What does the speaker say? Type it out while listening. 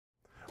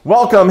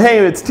Welcome,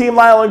 hey, it's Team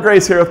Lyle and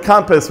Grace here with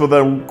Compass with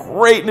a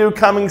great new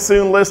coming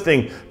soon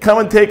listing. Come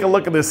and take a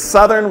look at this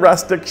southern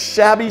rustic,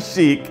 shabby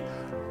chic,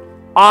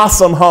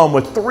 awesome home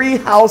with 3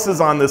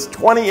 houses on this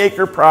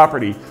 20-acre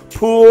property.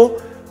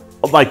 Pool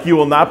like you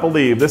will not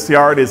believe. This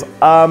yard is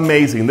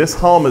amazing. This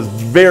home is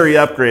very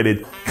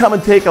upgraded. Come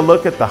and take a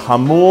look at the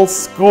Jamul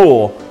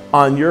School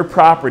on your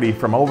property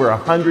from over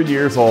 100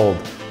 years old.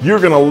 You're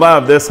gonna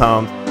love this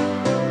home.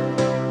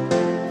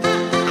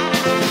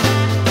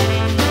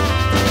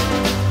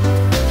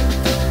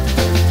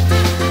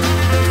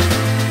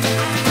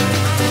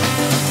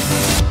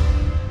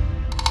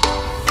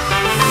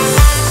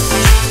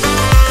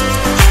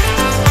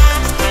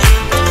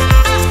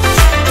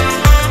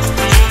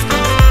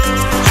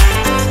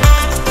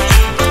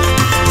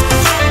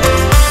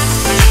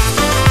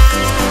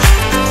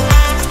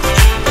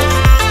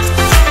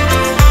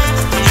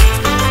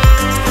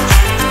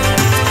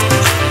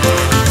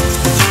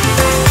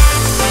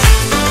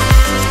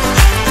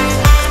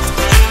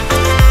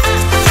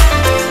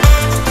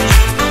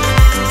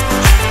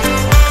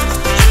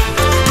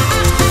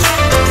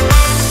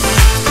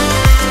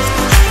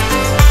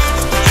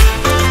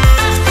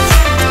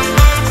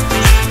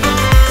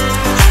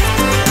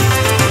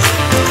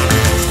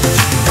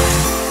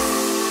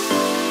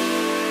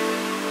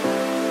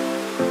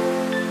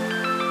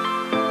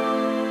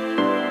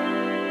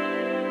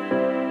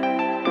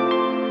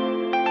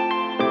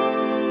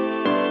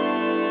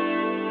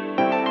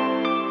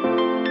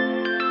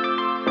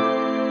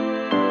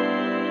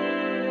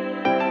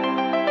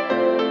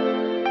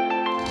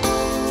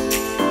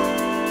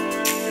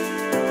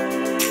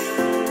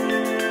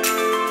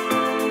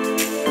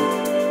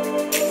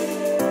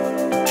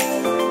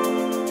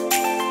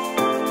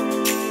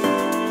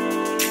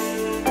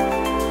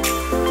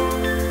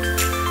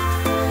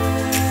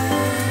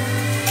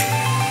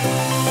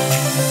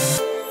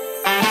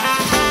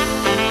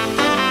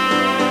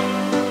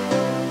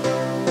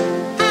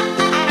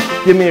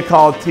 Give me a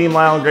call at Team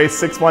Lyle and Grace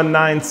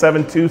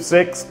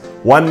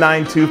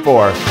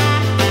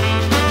 619-726-1924.